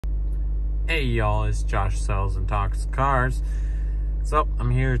Hey y'all, it's Josh Sells and Talks Cars. So I'm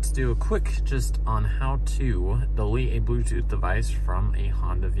here to do a quick just on how to delete a Bluetooth device from a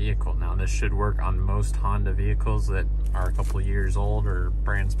Honda vehicle. Now this should work on most Honda vehicles that are a couple years old or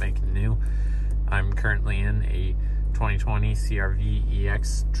brand spanking new. I'm currently in a 2020 CR-V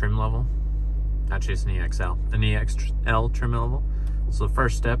EX trim level. Actually it's an EXL, an EXL trim level. So the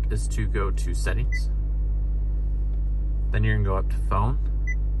first step is to go to settings. Then you're gonna go up to phone.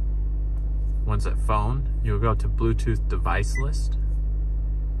 Once at phone, you'll go to Bluetooth device list.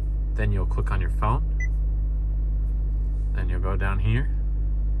 Then you'll click on your phone. Then you'll go down here,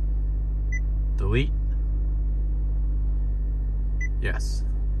 delete, yes.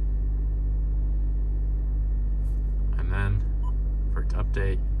 And then for it to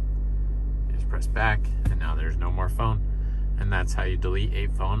update, you just press back and now there's no more phone. And that's how you delete a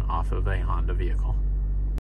phone off of a Honda vehicle.